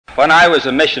When I was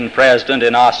a mission president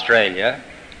in Australia,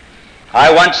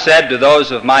 I once said to those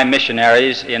of my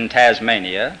missionaries in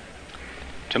Tasmania,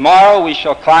 "Tomorrow we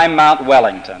shall climb Mount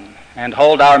Wellington and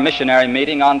hold our missionary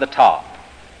meeting on the top.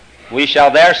 We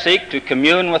shall there seek to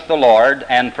commune with the Lord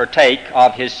and partake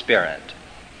of His Spirit."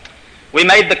 We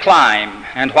made the climb,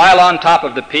 and while on top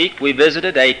of the peak, we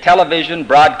visited a television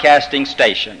broadcasting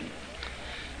station.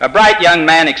 A bright young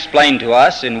man explained to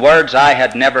us in words I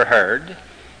had never heard,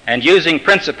 and using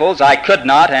principles I could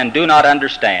not and do not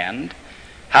understand,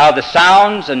 how the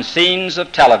sounds and scenes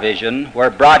of television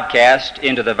were broadcast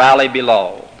into the valley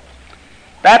below.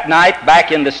 That night,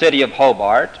 back in the city of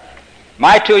Hobart,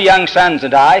 my two young sons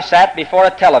and I sat before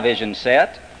a television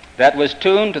set that was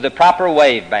tuned to the proper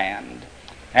wave band,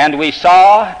 and we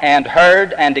saw and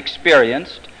heard and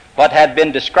experienced what had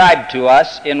been described to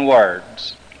us in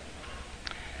words.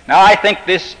 Now, I think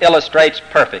this illustrates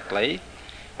perfectly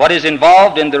what is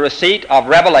involved in the receipt of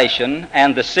revelation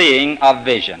and the seeing of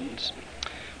visions.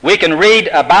 We can read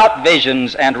about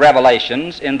visions and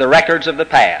revelations in the records of the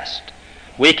past.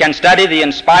 We can study the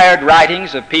inspired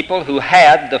writings of people who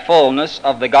had the fullness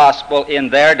of the gospel in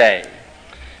their day.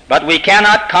 But we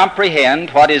cannot comprehend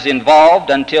what is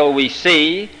involved until we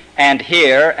see and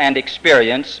hear and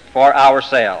experience for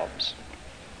ourselves.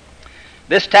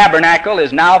 This tabernacle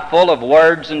is now full of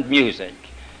words and music.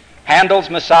 Handel's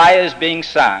Messiah is being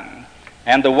sung,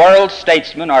 and the world's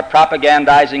statesmen are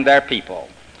propagandizing their people,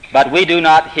 but we do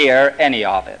not hear any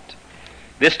of it.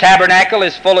 This tabernacle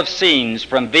is full of scenes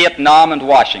from Vietnam and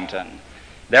Washington.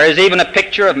 There is even a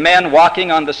picture of men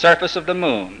walking on the surface of the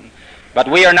moon, but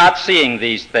we are not seeing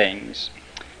these things.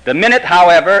 The minute,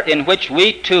 however, in which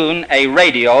we tune a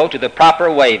radio to the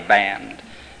proper wave band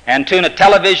and tune a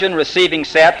television receiving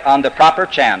set on the proper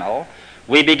channel,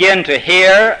 we begin to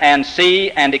hear and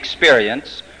see and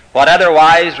experience what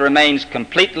otherwise remains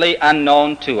completely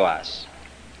unknown to us.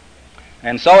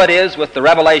 And so it is with the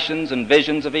revelations and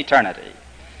visions of eternity.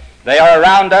 They are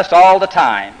around us all the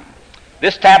time.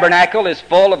 This tabernacle is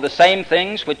full of the same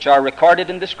things which are recorded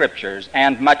in the Scriptures,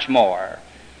 and much more.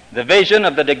 The vision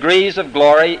of the degrees of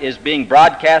glory is being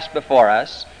broadcast before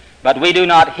us, but we do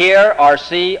not hear or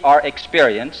see or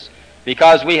experience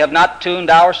because we have not tuned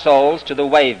our souls to the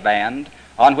wave band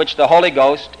on which the Holy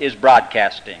Ghost is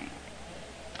broadcasting.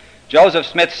 Joseph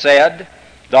Smith said,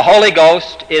 "The Holy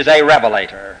Ghost is a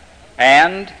revelator,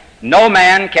 and no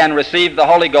man can receive the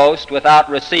Holy Ghost without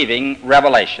receiving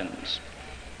revelations."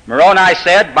 Moroni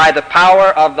said, "By the power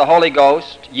of the Holy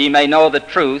Ghost ye may know the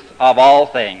truth of all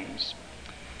things."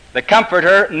 The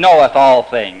Comforter knoweth all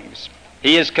things.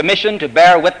 He is commissioned to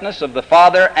bear witness of the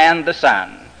Father and the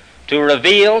Son, to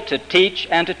reveal, to teach,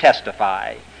 and to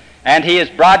testify. And he is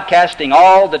broadcasting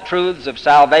all the truths of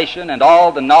salvation and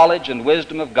all the knowledge and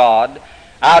wisdom of God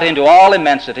out into all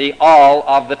immensity all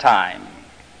of the time.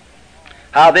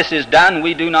 How this is done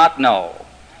we do not know.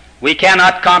 We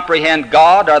cannot comprehend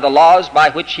God or the laws by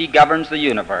which He governs the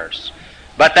universe.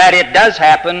 But that it does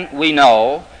happen we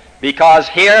know, because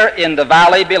here in the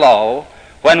valley below,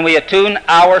 when we attune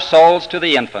our souls to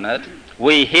the infinite,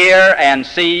 we hear and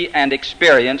see and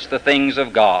experience the things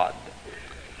of God.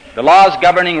 The laws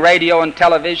governing radio and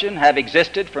television have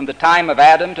existed from the time of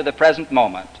Adam to the present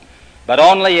moment, but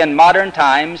only in modern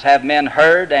times have men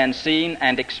heard and seen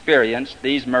and experienced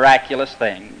these miraculous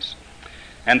things.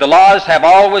 And the laws have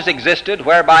always existed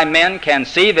whereby men can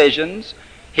see visions,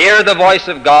 hear the voice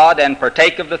of God, and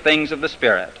partake of the things of the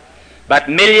Spirit. But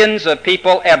millions of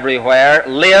people everywhere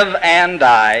live and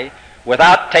die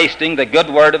without tasting the good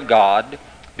word of God,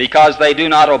 because they do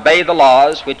not obey the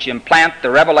laws which implant the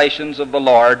revelations of the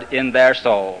Lord in their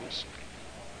souls.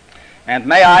 And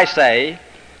may I say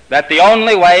that the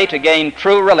only way to gain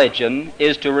true religion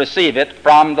is to receive it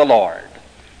from the Lord.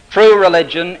 True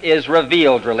religion is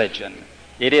revealed religion.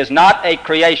 It is not a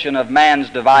creation of man's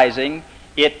devising.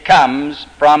 It comes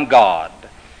from God.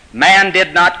 Man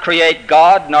did not create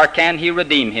God, nor can he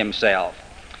redeem himself.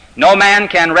 No man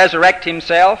can resurrect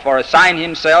himself or assign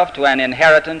himself to an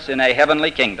inheritance in a heavenly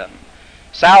kingdom.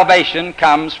 Salvation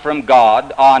comes from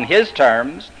God on His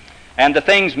terms, and the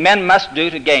things men must do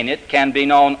to gain it can be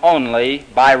known only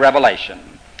by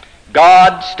revelation.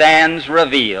 God stands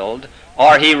revealed,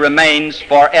 or He remains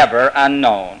forever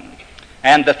unknown.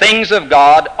 And the things of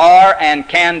God are and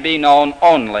can be known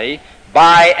only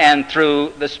by and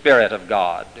through the Spirit of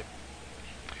God.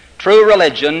 True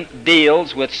religion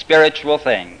deals with spiritual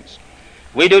things.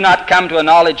 We do not come to a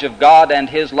knowledge of God and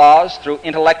His laws through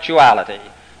intellectuality,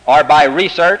 or by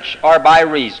research, or by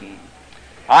reason.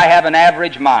 I have an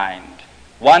average mind,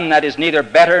 one that is neither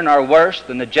better nor worse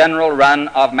than the general run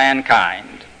of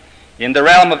mankind. In the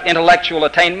realm of intellectual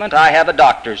attainment, I have a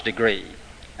doctor's degree,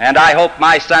 and I hope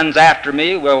my sons after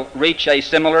me will reach a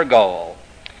similar goal.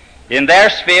 In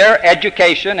their sphere,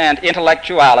 education and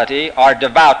intellectuality are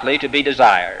devoutly to be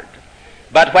desired.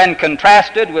 But when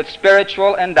contrasted with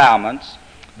spiritual endowments,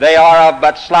 they are of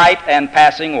but slight and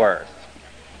passing worth.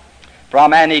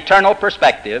 From an eternal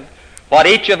perspective, what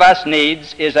each of us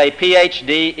needs is a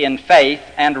Ph.D. in faith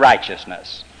and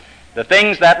righteousness. The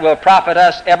things that will profit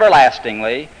us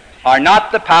everlastingly are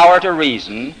not the power to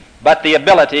reason, but the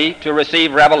ability to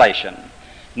receive revelation.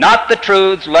 Not the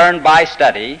truths learned by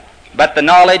study, but the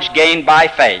knowledge gained by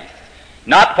faith.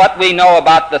 Not what we know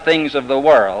about the things of the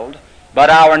world, but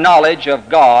our knowledge of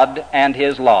God and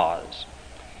His laws.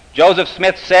 Joseph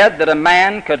Smith said that a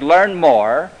man could learn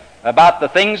more about the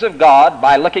things of God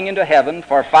by looking into heaven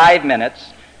for 5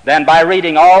 minutes than by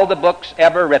reading all the books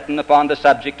ever written upon the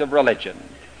subject of religion.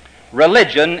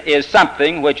 Religion is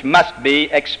something which must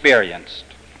be experienced.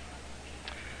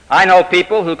 I know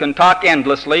people who can talk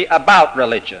endlessly about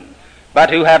religion, but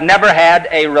who have never had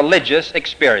a religious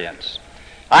experience.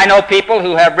 I know people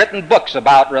who have written books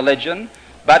about religion,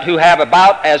 but who have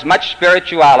about as much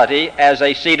spirituality as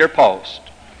a cedar post.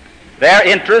 Their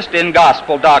interest in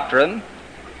gospel doctrine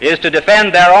is to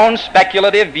defend their own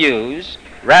speculative views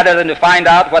rather than to find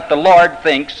out what the Lord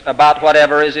thinks about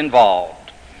whatever is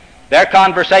involved. Their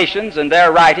conversations and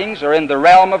their writings are in the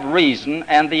realm of reason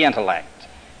and the intellect.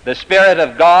 The Spirit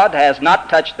of God has not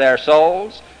touched their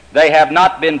souls. They have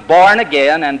not been born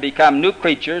again and become new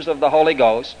creatures of the Holy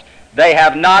Ghost. They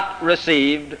have not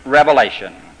received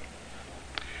revelation.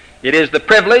 It is the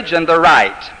privilege and the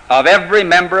right of every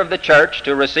member of the church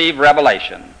to receive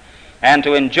revelation and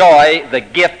to enjoy the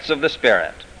gifts of the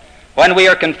Spirit. When we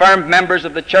are confirmed members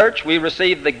of the church, we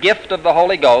receive the gift of the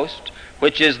Holy Ghost,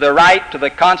 which is the right to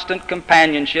the constant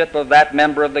companionship of that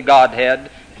member of the Godhead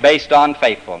based on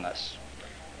faithfulness,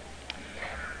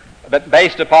 but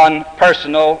based upon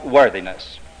personal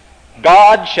worthiness.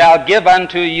 God shall give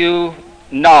unto you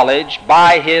knowledge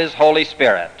by His Holy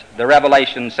Spirit, the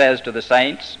Revelation says to the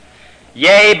saints,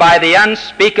 yea, by the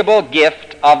unspeakable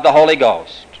gift of the Holy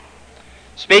Ghost.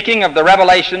 Speaking of the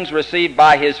revelations received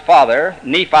by his father,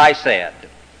 Nephi said,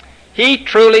 He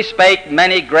truly spake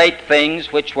many great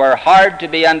things which were hard to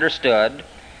be understood,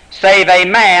 save a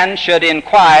man should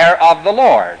inquire of the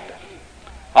Lord.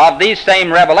 Of these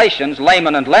same revelations,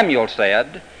 Laman and Lemuel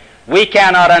said, We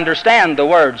cannot understand the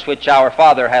words which our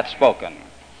father hath spoken.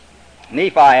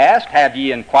 Nephi asked, Have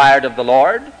ye inquired of the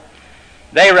Lord?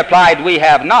 They replied, We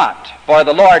have not, for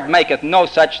the Lord maketh no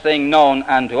such thing known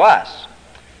unto us.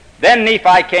 Then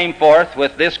Nephi came forth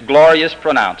with this glorious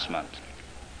pronouncement.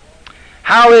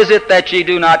 How is it that ye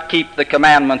do not keep the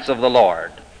commandments of the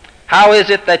Lord? How is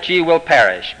it that ye will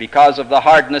perish because of the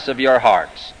hardness of your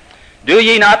hearts? Do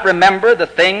ye not remember the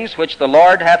things which the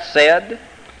Lord hath said?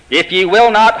 If ye will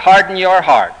not harden your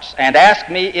hearts, and ask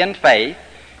me in faith,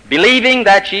 believing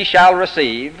that ye shall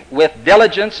receive, with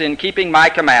diligence in keeping my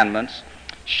commandments,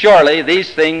 surely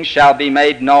these things shall be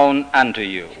made known unto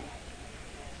you.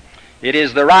 It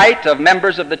is the right of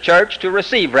members of the church to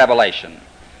receive revelation.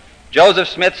 Joseph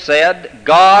Smith said,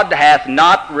 God hath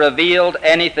not revealed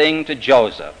anything to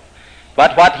Joseph,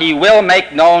 but what he will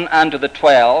make known unto the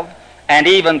 12, and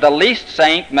even the least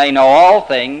saint may know all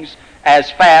things as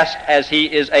fast as he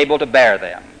is able to bear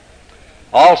them.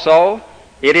 Also,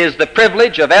 it is the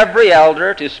privilege of every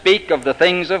elder to speak of the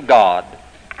things of God,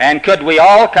 and could we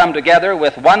all come together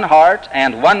with one heart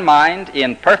and one mind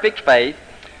in perfect faith,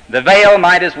 the veil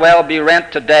might as well be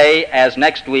rent today as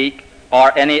next week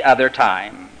or any other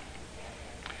time.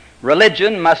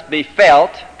 Religion must be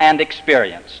felt and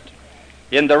experienced.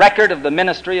 In the record of the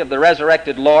ministry of the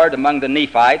resurrected Lord among the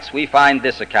Nephites, we find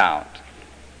this account.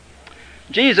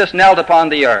 Jesus knelt upon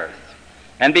the earth,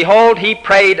 and behold, he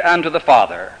prayed unto the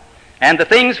Father, and the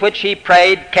things which he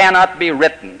prayed cannot be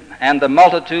written, and the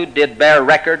multitude did bear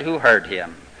record who heard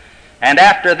him. And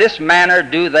after this manner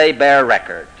do they bear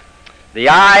record. The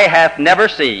eye hath never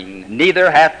seen,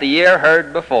 neither hath the ear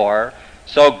heard before,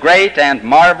 so great and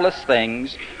marvelous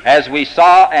things as we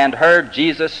saw and heard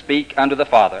Jesus speak unto the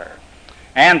Father.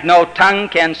 And no tongue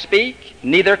can speak,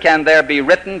 neither can there be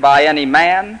written by any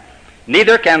man,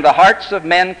 neither can the hearts of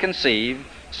men conceive,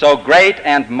 so great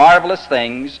and marvelous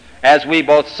things as we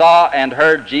both saw and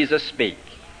heard Jesus speak.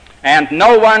 And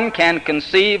no one can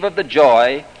conceive of the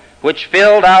joy which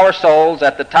filled our souls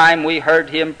at the time we heard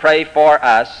him pray for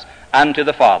us unto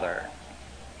the Father.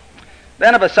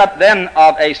 Then of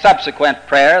a subsequent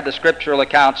prayer, the scriptural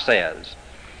account says,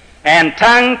 And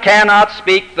tongue cannot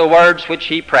speak the words which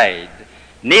he prayed,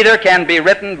 neither can be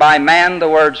written by man the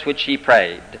words which he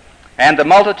prayed. And the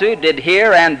multitude did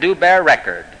hear and do bear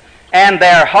record. and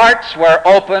their hearts were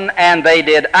open, and they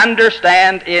did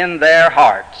understand in their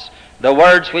hearts the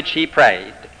words which he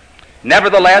prayed.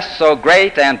 Nevertheless, so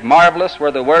great and marvelous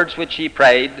were the words which he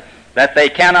prayed, that they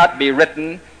cannot be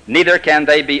written, neither can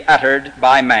they be uttered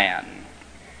by man.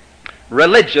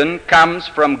 Religion comes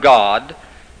from God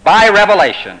by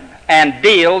revelation and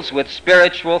deals with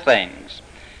spiritual things.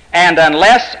 And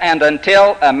unless and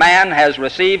until a man has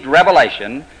received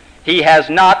revelation, he has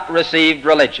not received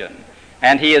religion,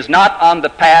 and he is not on the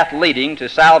path leading to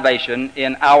salvation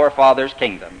in our Father's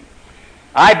kingdom.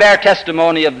 I bear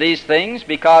testimony of these things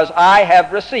because I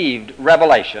have received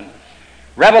revelation.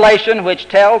 Revelation which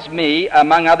tells me,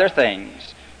 among other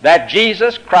things, that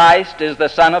Jesus Christ is the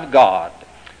Son of God,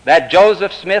 that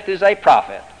Joseph Smith is a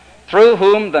prophet, through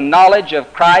whom the knowledge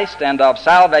of Christ and of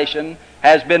salvation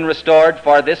has been restored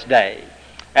for this day,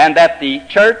 and that the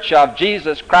Church of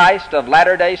Jesus Christ of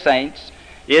Latter-day Saints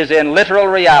is in literal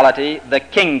reality the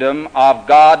kingdom of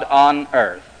God on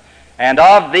earth. And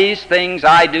of these things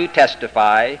I do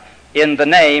testify in the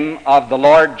name of the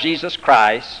Lord Jesus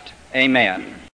Christ. Amen.